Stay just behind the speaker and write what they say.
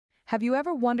Have you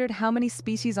ever wondered how many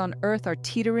species on Earth are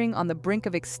teetering on the brink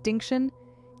of extinction?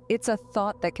 It's a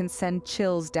thought that can send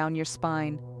chills down your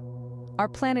spine. Our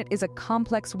planet is a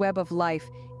complex web of life,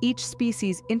 each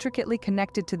species intricately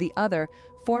connected to the other,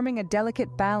 forming a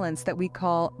delicate balance that we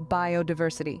call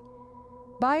biodiversity.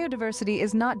 Biodiversity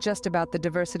is not just about the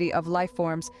diversity of life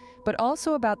forms, but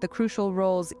also about the crucial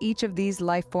roles each of these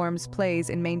life forms plays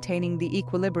in maintaining the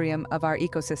equilibrium of our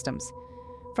ecosystems.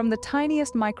 From the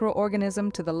tiniest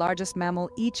microorganism to the largest mammal,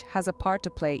 each has a part to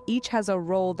play, each has a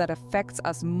role that affects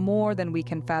us more than we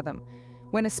can fathom.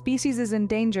 When a species is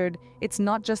endangered, it's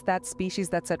not just that species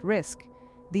that's at risk.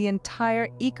 The entire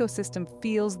ecosystem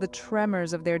feels the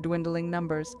tremors of their dwindling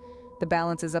numbers. The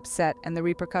balance is upset and the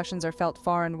repercussions are felt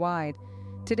far and wide.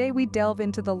 Today we delve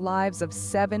into the lives of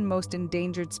 7 most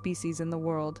endangered species in the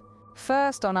world.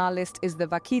 First on our list is the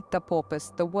Vaquita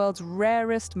porpoise, the world's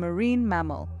rarest marine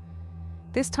mammal.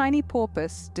 This tiny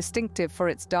porpoise, distinctive for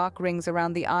its dark rings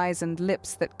around the eyes and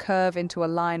lips that curve into a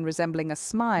line resembling a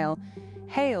smile,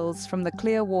 hails from the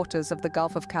clear waters of the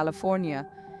Gulf of California.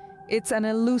 It's an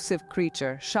elusive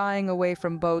creature, shying away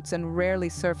from boats and rarely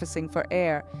surfacing for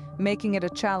air, making it a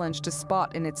challenge to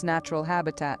spot in its natural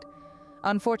habitat.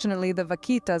 Unfortunately, the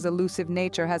vaquita's elusive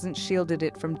nature hasn't shielded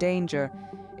it from danger.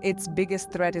 Its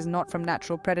biggest threat is not from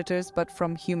natural predators, but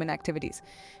from human activities.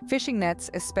 Fishing nets,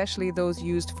 especially those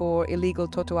used for illegal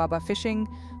totoaba fishing,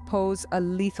 pose a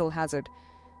lethal hazard.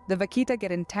 The vaquita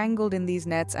get entangled in these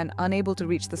nets and, unable to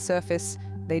reach the surface,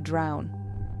 they drown.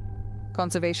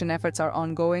 Conservation efforts are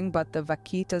ongoing, but the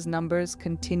vaquita's numbers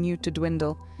continue to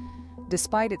dwindle.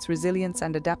 Despite its resilience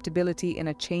and adaptability in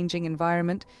a changing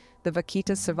environment, the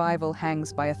vaquita's survival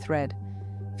hangs by a thread.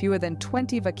 Fewer than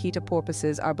 20 vaquita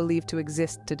porpoises are believed to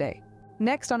exist today.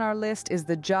 Next on our list is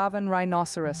the Javan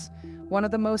Rhinoceros, one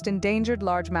of the most endangered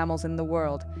large mammals in the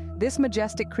world. This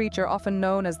majestic creature, often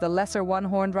known as the lesser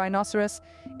one-horned rhinoceros,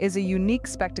 is a unique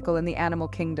spectacle in the animal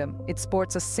kingdom. It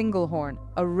sports a single horn,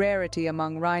 a rarity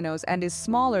among rhinos, and is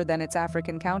smaller than its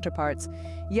African counterparts,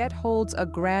 yet holds a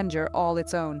grandeur all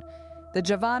its own. The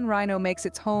Javan rhino makes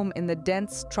its home in the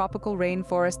dense tropical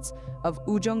rainforests of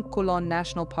Ujung Kulon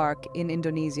National Park in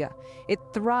Indonesia. It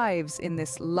thrives in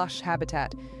this lush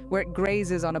habitat, where it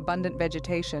grazes on abundant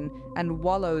vegetation and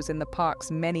wallows in the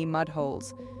park's many mud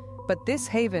holes. But this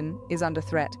haven is under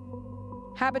threat.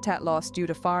 Habitat loss due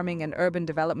to farming and urban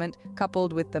development,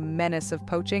 coupled with the menace of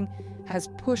poaching, has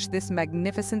pushed this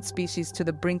magnificent species to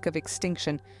the brink of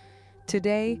extinction.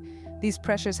 Today, these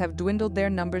pressures have dwindled their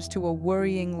numbers to a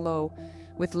worrying low.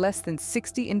 With less than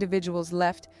 60 individuals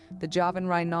left, the Javan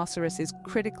rhinoceros is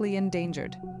critically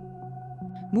endangered.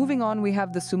 Moving on, we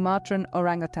have the Sumatran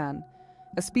orangutan,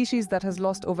 a species that has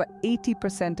lost over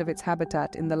 80% of its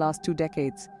habitat in the last 2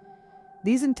 decades.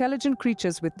 These intelligent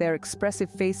creatures with their expressive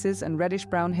faces and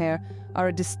reddish-brown hair are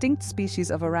a distinct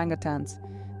species of orangutans,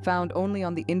 found only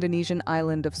on the Indonesian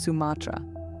island of Sumatra.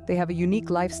 They have a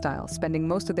unique lifestyle, spending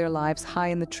most of their lives high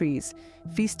in the trees,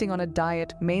 feasting on a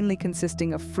diet mainly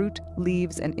consisting of fruit,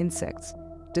 leaves, and insects.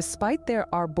 Despite their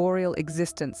arboreal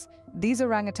existence, these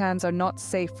orangutans are not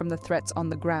safe from the threats on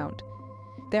the ground.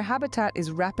 Their habitat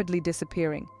is rapidly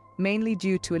disappearing, mainly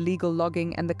due to illegal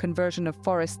logging and the conversion of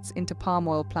forests into palm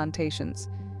oil plantations.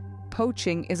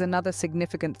 Poaching is another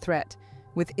significant threat,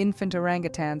 with infant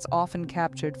orangutans often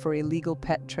captured for illegal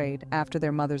pet trade after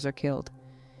their mothers are killed.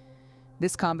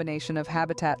 This combination of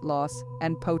habitat loss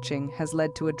and poaching has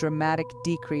led to a dramatic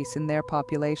decrease in their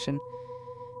population.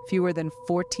 Fewer than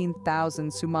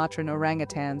 14,000 Sumatran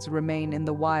orangutans remain in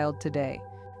the wild today.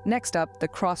 Next up, the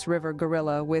cross-river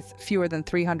gorilla, with fewer than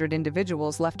 300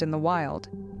 individuals left in the wild.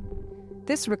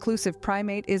 This reclusive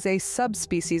primate is a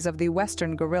subspecies of the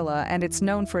western gorilla, and it's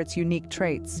known for its unique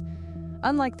traits.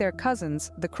 Unlike their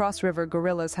cousins, the cross-river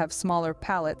gorillas have smaller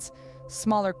palates,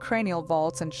 smaller cranial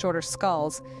vaults, and shorter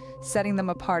skulls, setting them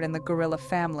apart in the gorilla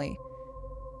family.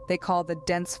 They call the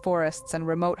dense forests and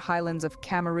remote highlands of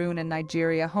Cameroon and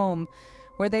Nigeria home,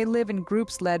 where they live in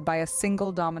groups led by a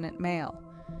single dominant male.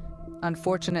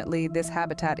 Unfortunately, this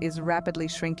habitat is rapidly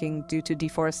shrinking due to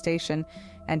deforestation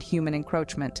and human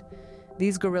encroachment.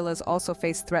 These gorillas also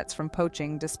face threats from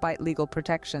poaching despite legal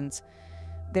protections.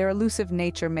 Their elusive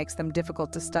nature makes them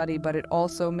difficult to study, but it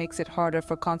also makes it harder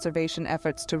for conservation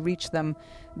efforts to reach them.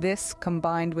 This,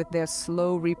 combined with their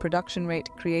slow reproduction rate,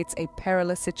 creates a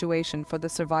perilous situation for the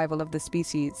survival of the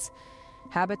species.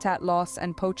 Habitat loss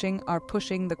and poaching are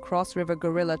pushing the cross-river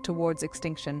gorilla towards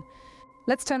extinction.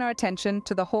 Let's turn our attention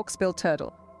to the Hawksbill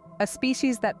turtle, a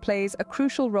species that plays a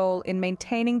crucial role in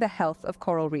maintaining the health of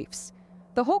coral reefs.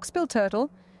 The Hawksbill turtle,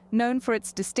 known for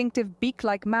its distinctive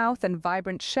beak-like mouth and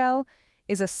vibrant shell,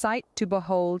 is a sight to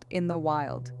behold in the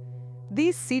wild.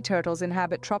 These sea turtles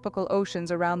inhabit tropical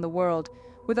oceans around the world,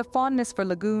 with a fondness for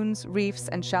lagoons, reefs,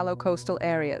 and shallow coastal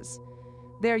areas.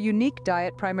 Their unique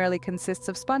diet primarily consists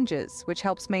of sponges, which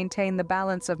helps maintain the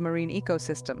balance of marine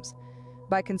ecosystems.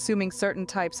 By consuming certain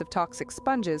types of toxic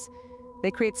sponges, they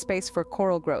create space for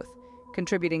coral growth,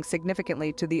 contributing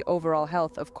significantly to the overall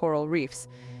health of coral reefs.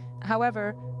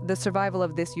 However, the survival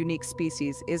of this unique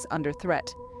species is under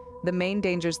threat. The main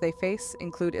dangers they face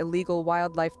include illegal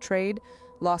wildlife trade,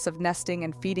 loss of nesting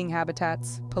and feeding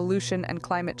habitats, pollution, and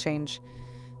climate change.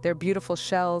 Their beautiful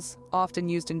shells, often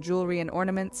used in jewelry and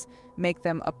ornaments, make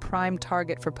them a prime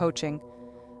target for poaching.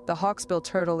 The hawksbill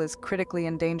turtle is critically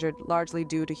endangered, largely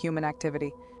due to human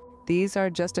activity. These are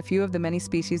just a few of the many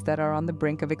species that are on the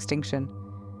brink of extinction.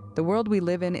 The world we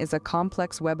live in is a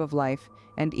complex web of life,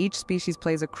 and each species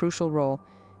plays a crucial role,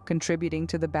 contributing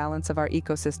to the balance of our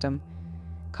ecosystem.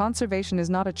 Conservation is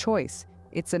not a choice,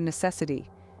 it's a necessity.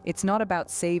 It's not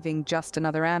about saving just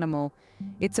another animal.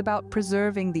 It's about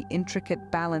preserving the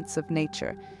intricate balance of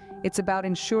nature. It's about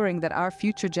ensuring that our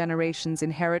future generations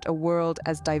inherit a world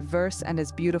as diverse and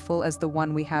as beautiful as the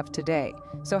one we have today.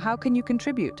 So how can you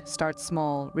contribute? Start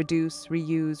small, reduce,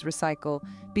 reuse, recycle.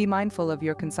 Be mindful of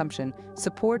your consumption.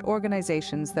 Support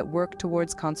organizations that work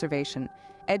towards conservation.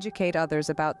 Educate others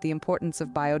about the importance of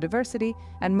biodiversity,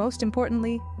 and most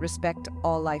importantly, respect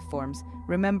all life forms.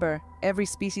 Remember, every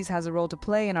species has a role to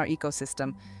play in our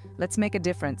ecosystem. Let's make a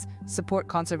difference. Support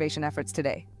conservation efforts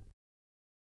today.